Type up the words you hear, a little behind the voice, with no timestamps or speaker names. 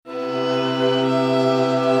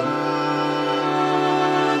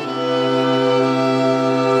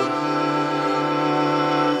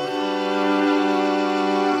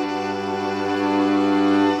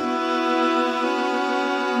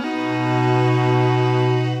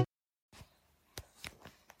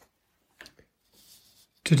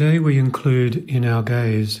Today we include in our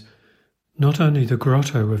gaze not only the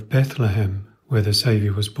grotto of Bethlehem, where the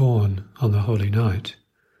Saviour was born on the Holy Night,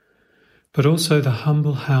 but also the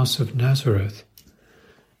humble house of Nazareth,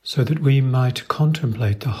 so that we might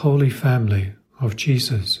contemplate the Holy Family of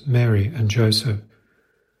Jesus, Mary and Joseph,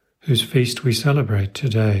 whose feast we celebrate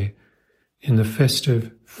today in the festive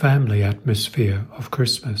family atmosphere of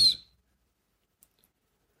Christmas.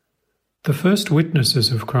 The first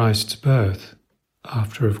witnesses of Christ's birth,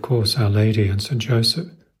 after of course Our Lady and St. Joseph,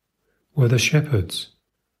 were the shepherds,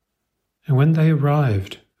 and when they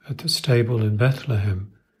arrived at the stable in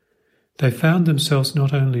Bethlehem, they found themselves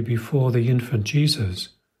not only before the infant Jesus,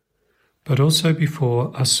 but also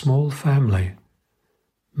before a small family,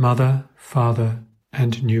 mother, father,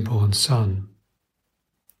 and newborn son.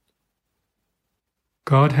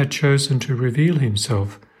 God had chosen to reveal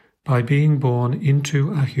himself by being born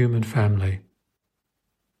into a human family.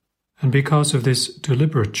 And because of this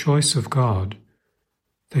deliberate choice of God,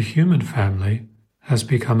 the human family has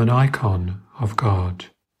become an icon of God.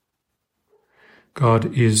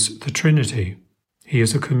 God is the Trinity. He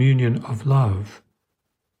is a communion of love.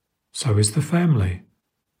 So is the family,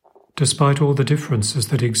 despite all the differences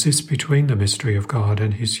that exist between the mystery of God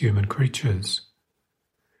and his human creatures.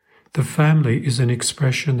 The family is an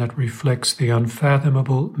expression that reflects the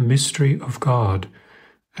unfathomable mystery of God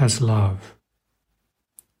as love.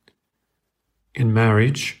 In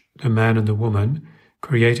marriage, the man and the woman,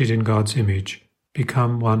 created in God's image,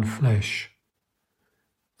 become one flesh.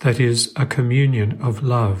 That is, a communion of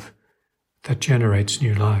love that generates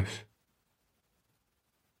new life.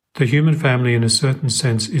 The human family, in a certain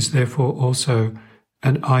sense, is therefore also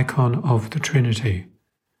an icon of the Trinity,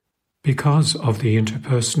 because of the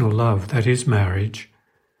interpersonal love that is marriage,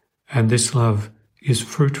 and this love is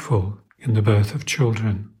fruitful in the birth of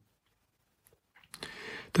children.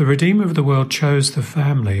 The Redeemer of the world chose the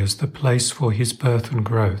family as the place for his birth and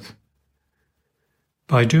growth.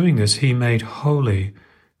 By doing this, he made holy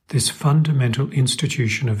this fundamental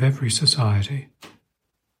institution of every society.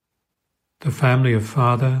 The family of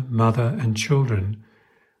father, mother, and children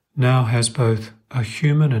now has both a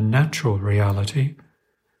human and natural reality,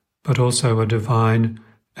 but also a divine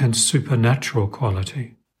and supernatural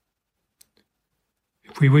quality.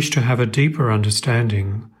 If we wish to have a deeper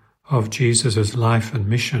understanding of Jesus' life and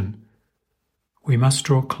mission, we must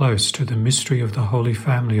draw close to the mystery of the Holy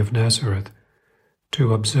Family of Nazareth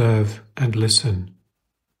to observe and listen.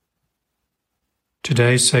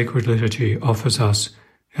 Today's sacred liturgy offers us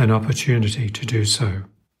an opportunity to do so.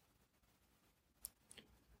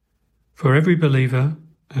 For every believer,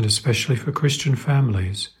 and especially for Christian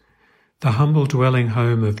families, the humble dwelling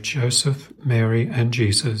home of Joseph, Mary, and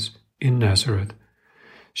Jesus in Nazareth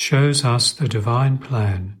shows us the divine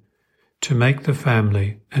plan to make the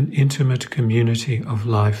family an intimate community of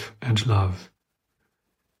life and love.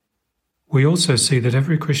 We also see that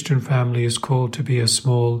every Christian family is called to be a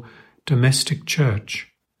small domestic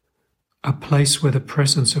church, a place where the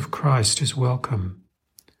presence of Christ is welcome,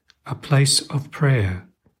 a place of prayer,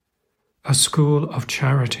 a school of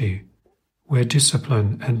charity where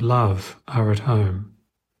discipline and love are at home,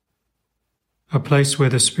 a place where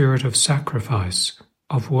the spirit of sacrifice,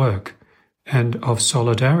 of work, and of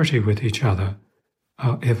solidarity with each other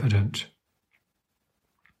are evident.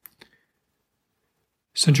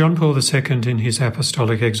 St. John Paul II, in his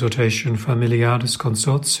apostolic exhortation Familiaris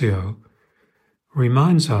Consortio,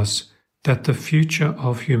 reminds us that the future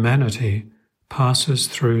of humanity passes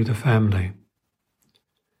through the family.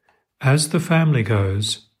 As the family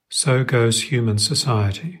goes, so goes human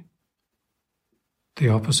society. The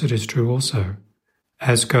opposite is true also.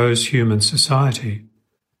 As goes human society,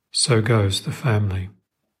 so goes the family.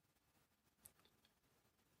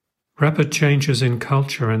 Rapid changes in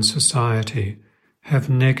culture and society have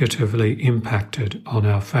negatively impacted on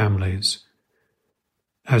our families,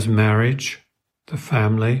 as marriage, the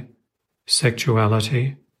family,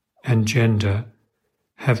 sexuality, and gender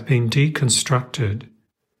have been deconstructed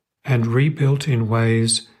and rebuilt in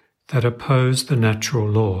ways that oppose the natural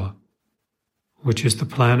law, which is the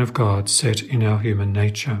plan of God set in our human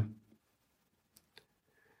nature.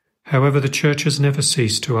 However, the Church has never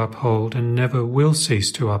ceased to uphold and never will cease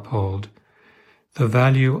to uphold the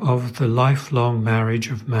value of the lifelong marriage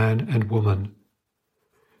of man and woman,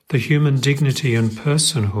 the human dignity and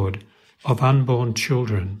personhood of unborn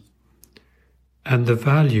children, and the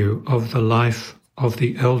value of the life of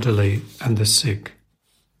the elderly and the sick.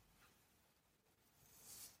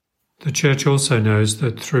 The Church also knows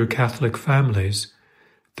that through Catholic families,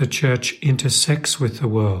 the Church intersects with the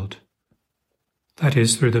world. That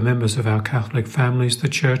is, through the members of our Catholic families, the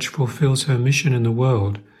Church fulfills her mission in the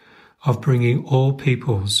world of bringing all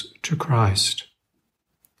peoples to Christ.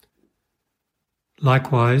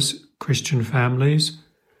 Likewise, Christian families,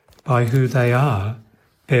 by who they are,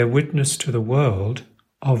 bear witness to the world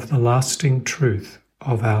of the lasting truth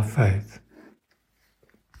of our faith.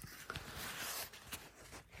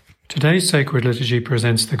 Today's Sacred Liturgy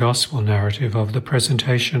presents the Gospel narrative of the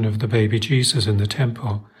presentation of the baby Jesus in the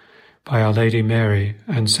temple by Our Lady Mary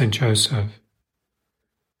and Saint Joseph.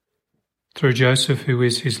 Through Joseph, who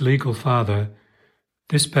is his legal father,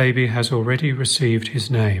 this baby has already received his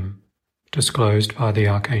name, disclosed by the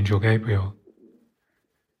Archangel Gabriel.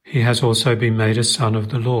 He has also been made a son of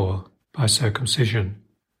the law by circumcision.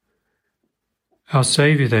 Our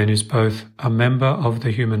Saviour then is both a member of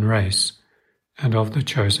the human race and of the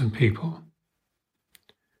chosen people.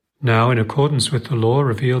 Now, in accordance with the law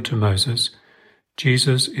revealed to Moses,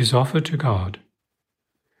 Jesus is offered to God,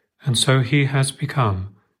 and so he has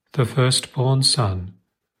become the firstborn Son,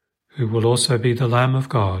 who will also be the Lamb of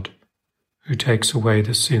God, who takes away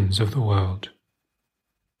the sins of the world.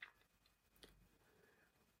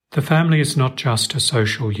 The family is not just a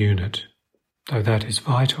social unit, though that is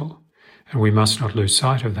vital, and we must not lose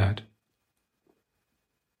sight of that.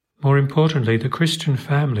 More importantly, the Christian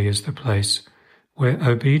family is the place where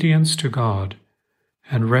obedience to God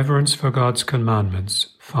and reverence for God's commandments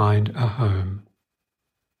find a home.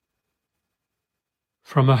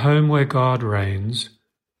 From a home where God reigns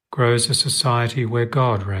grows a society where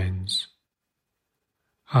God reigns.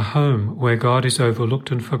 A home where God is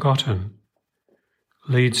overlooked and forgotten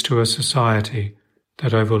leads to a society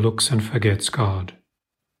that overlooks and forgets God.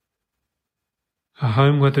 A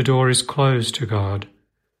home where the door is closed to God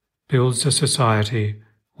builds a society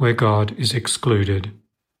where God is excluded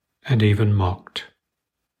and even mocked.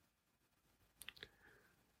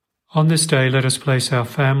 On this day, let us place our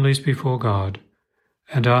families before God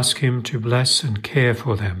and ask Him to bless and care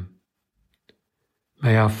for them.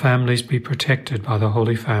 May our families be protected by the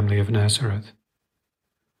Holy Family of Nazareth.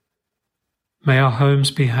 May our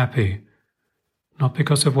homes be happy, not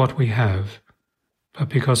because of what we have, but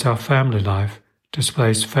because our family life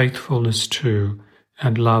displays faithfulness to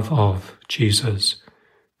and love of Jesus,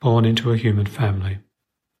 born into a human family.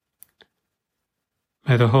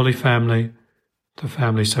 May the Holy Family, the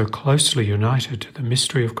family so closely united to the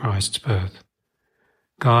mystery of Christ's birth,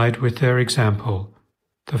 guide with their example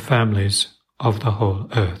the families of the whole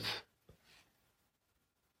earth.